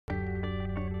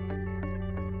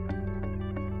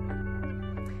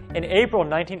In April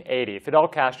 1980, Fidel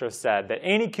Castro said that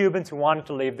any Cubans who wanted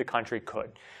to leave the country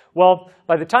could. Well,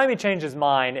 by the time he changed his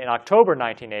mind in October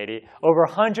 1980, over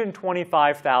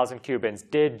 125,000 Cubans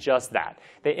did just that.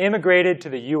 They immigrated to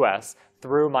the U.S.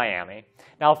 through Miami.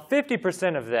 Now,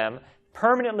 50% of them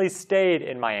permanently stayed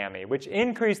in Miami, which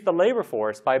increased the labor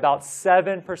force by about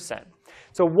 7%.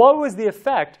 So what was the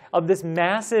effect of this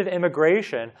massive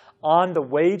immigration on the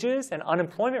wages and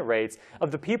unemployment rates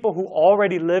of the people who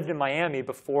already lived in Miami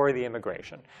before the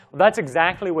immigration? Well, that's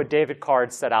exactly what David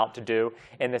Card set out to do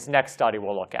in this next study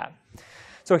we'll look at.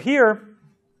 So here,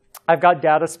 I've got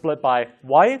data split by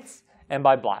whites and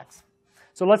by blacks.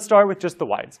 So let's start with just the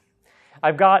whites.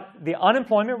 I've got the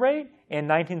unemployment rate in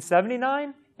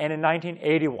 1979 and in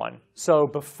 1981, so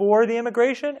before the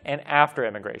immigration and after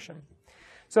immigration.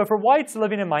 So for whites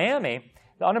living in Miami,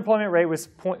 the unemployment rate was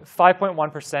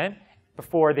 5.1%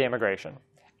 before the immigration.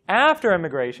 After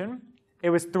immigration,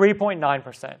 it was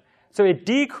 3.9%. So it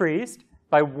decreased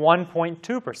by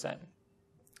 1.2%.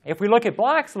 If we look at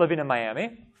blacks living in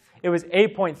Miami, it was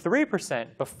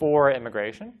 8.3% before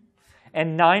immigration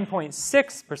and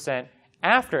 9.6%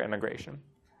 after immigration,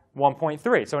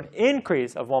 1.3. So an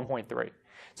increase of 1.3.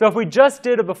 So if we just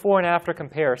did a before and after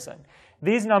comparison,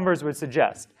 these numbers would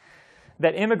suggest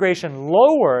that immigration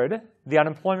lowered the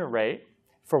unemployment rate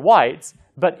for whites,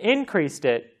 but increased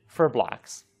it for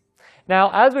blacks.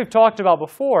 Now, as we've talked about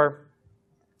before,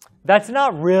 that's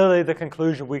not really the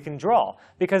conclusion we can draw,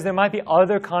 because there might be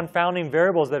other confounding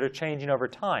variables that are changing over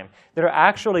time that are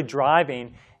actually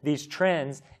driving these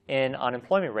trends in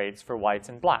unemployment rates for whites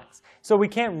and blacks. So we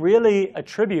can't really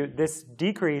attribute this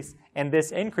decrease and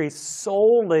this increase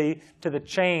solely to the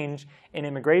change in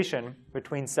immigration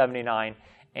between 79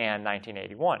 and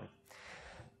 1981.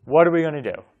 What are we going to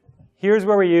do? Here's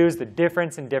where we use the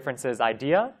difference in differences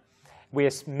idea. We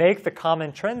make the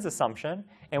common trends assumption,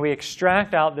 and we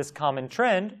extract out this common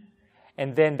trend,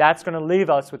 and then that's going to leave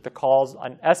us with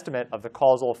an estimate of the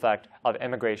causal effect of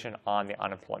immigration on the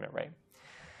unemployment rate.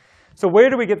 So where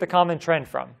do we get the common trend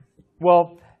from?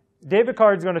 Well, David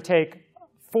Card is going to take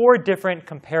 4 different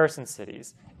comparison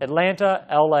cities: Atlanta,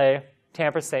 LA,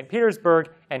 Tampa, St. Petersburg,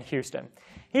 and Houston.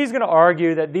 He's going to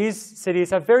argue that these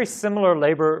cities have very similar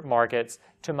labor markets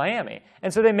to Miami,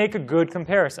 and so they make a good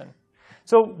comparison.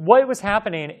 So what was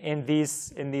happening in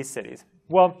these cities?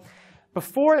 Well,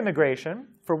 before immigration,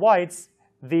 for whites,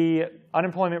 the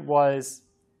unemployment was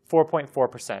 4.4%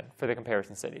 for the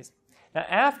comparison cities. Now,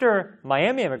 after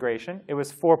Miami immigration, it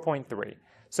was 4.3.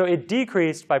 So it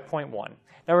decreased by 0.1.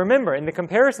 Now remember, in the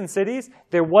comparison cities,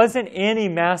 there wasn't any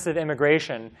massive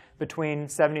immigration between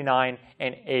 79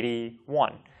 and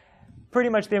 81. Pretty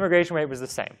much the immigration rate was the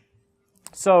same.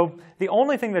 So the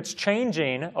only thing that's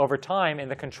changing over time in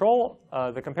the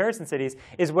comparison cities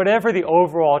is whatever the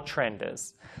overall trend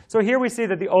is. So here we see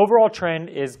that the overall trend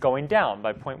is going down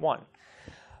by 0.1.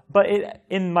 But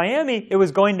in Miami, it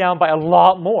was going down by a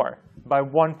lot more, by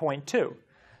 1.2.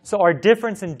 So our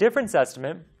difference in difference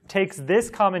estimate takes this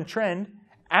common trend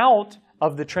out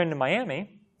of the trend in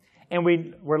Miami, and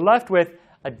we're left with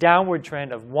a downward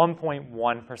trend of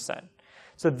 1.1%.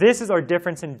 So this is our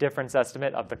difference in difference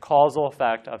estimate of the causal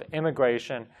effect of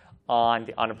immigration on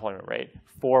the unemployment rate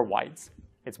for whites.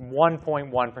 It's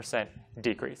 1.1%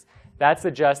 decrease. That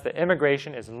suggests that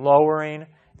immigration is lowering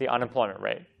the unemployment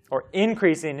rate, or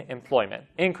increasing employment,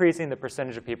 increasing the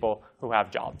percentage of people who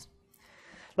have jobs.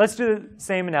 Let's do the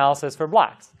same analysis for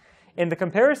blacks. In the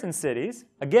comparison cities,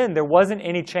 again, there wasn't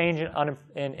any change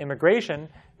in immigration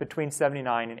between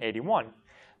 79 and 81.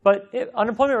 But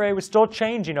unemployment rate was still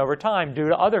changing over time due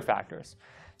to other factors.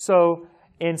 So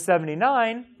in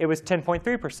 79, it was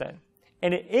 10.3%.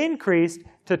 And it increased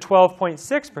to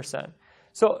 12.6%.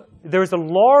 So there was a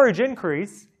large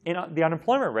increase in the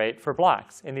unemployment rate for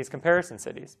blacks in these comparison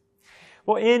cities.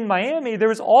 Well, in Miami, there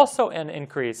was also an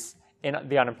increase in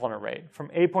the unemployment rate from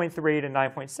 8.3 to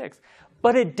 9.6.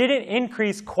 But it didn't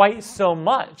increase quite so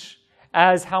much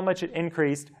as how much it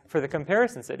increased for the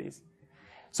comparison cities.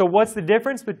 So what's the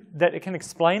difference that it can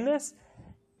explain this?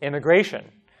 Immigration.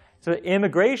 So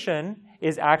immigration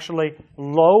is actually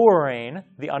lowering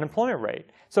the unemployment rate.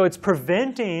 So it's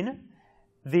preventing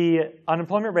the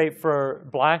unemployment rate for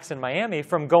blacks in Miami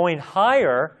from going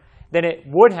higher than it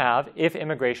would have if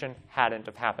immigration hadn't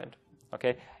have happened,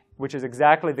 okay? Which is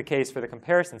exactly the case for the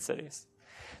comparison cities.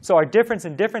 So our difference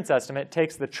in difference estimate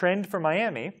takes the trend for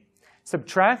Miami,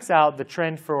 subtracts out the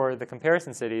trend for the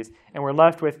comparison cities, and we're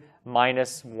left with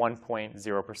minus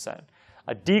 1.0%,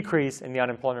 a decrease in the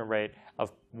unemployment rate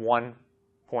of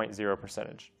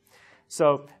 1.0%.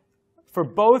 So for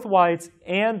both whites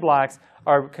and blacks,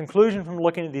 our conclusion from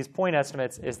looking at these point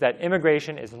estimates is that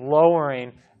immigration is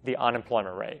lowering the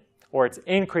unemployment rate, or it's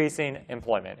increasing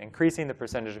employment, increasing the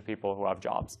percentage of people who have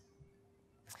jobs.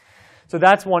 So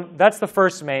that's the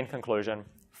first main conclusion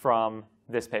from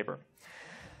this paper.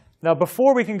 Now,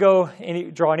 before we can draw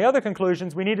any other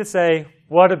conclusions, we need to say,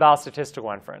 what about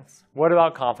statistical inference? What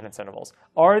about confidence intervals?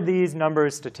 Are these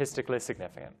numbers statistically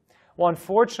significant? Well,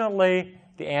 unfortunately,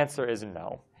 the answer is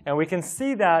no. And we can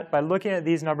see that by looking at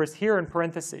these numbers here in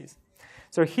parentheses.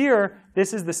 So here,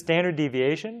 this is the standard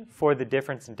deviation for the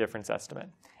difference in difference estimate.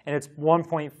 And it's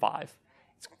 1.5.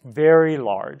 It's very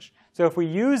large. So if we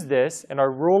use this in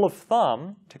our rule of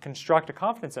thumb to construct a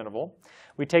confidence interval,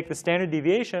 we take the standard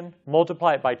deviation,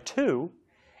 multiply it by 2,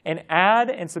 and add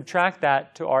and subtract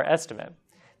that to our estimate.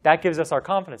 That gives us our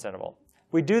confidence interval.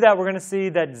 If we do that, we're going to see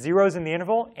that zero's in the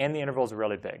interval, and the interval is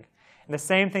really big. And the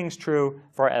same thing's true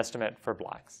for our estimate for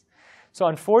blacks. So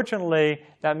unfortunately,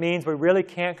 that means we really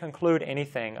can't conclude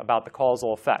anything about the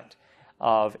causal effect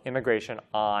of immigration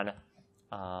on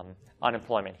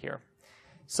unemployment here.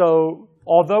 So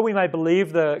although we might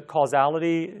believe the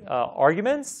causality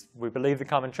arguments, we believe the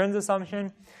common trends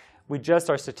assumption,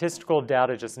 our statistical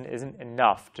data just isn't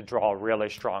enough to draw a really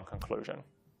strong conclusion.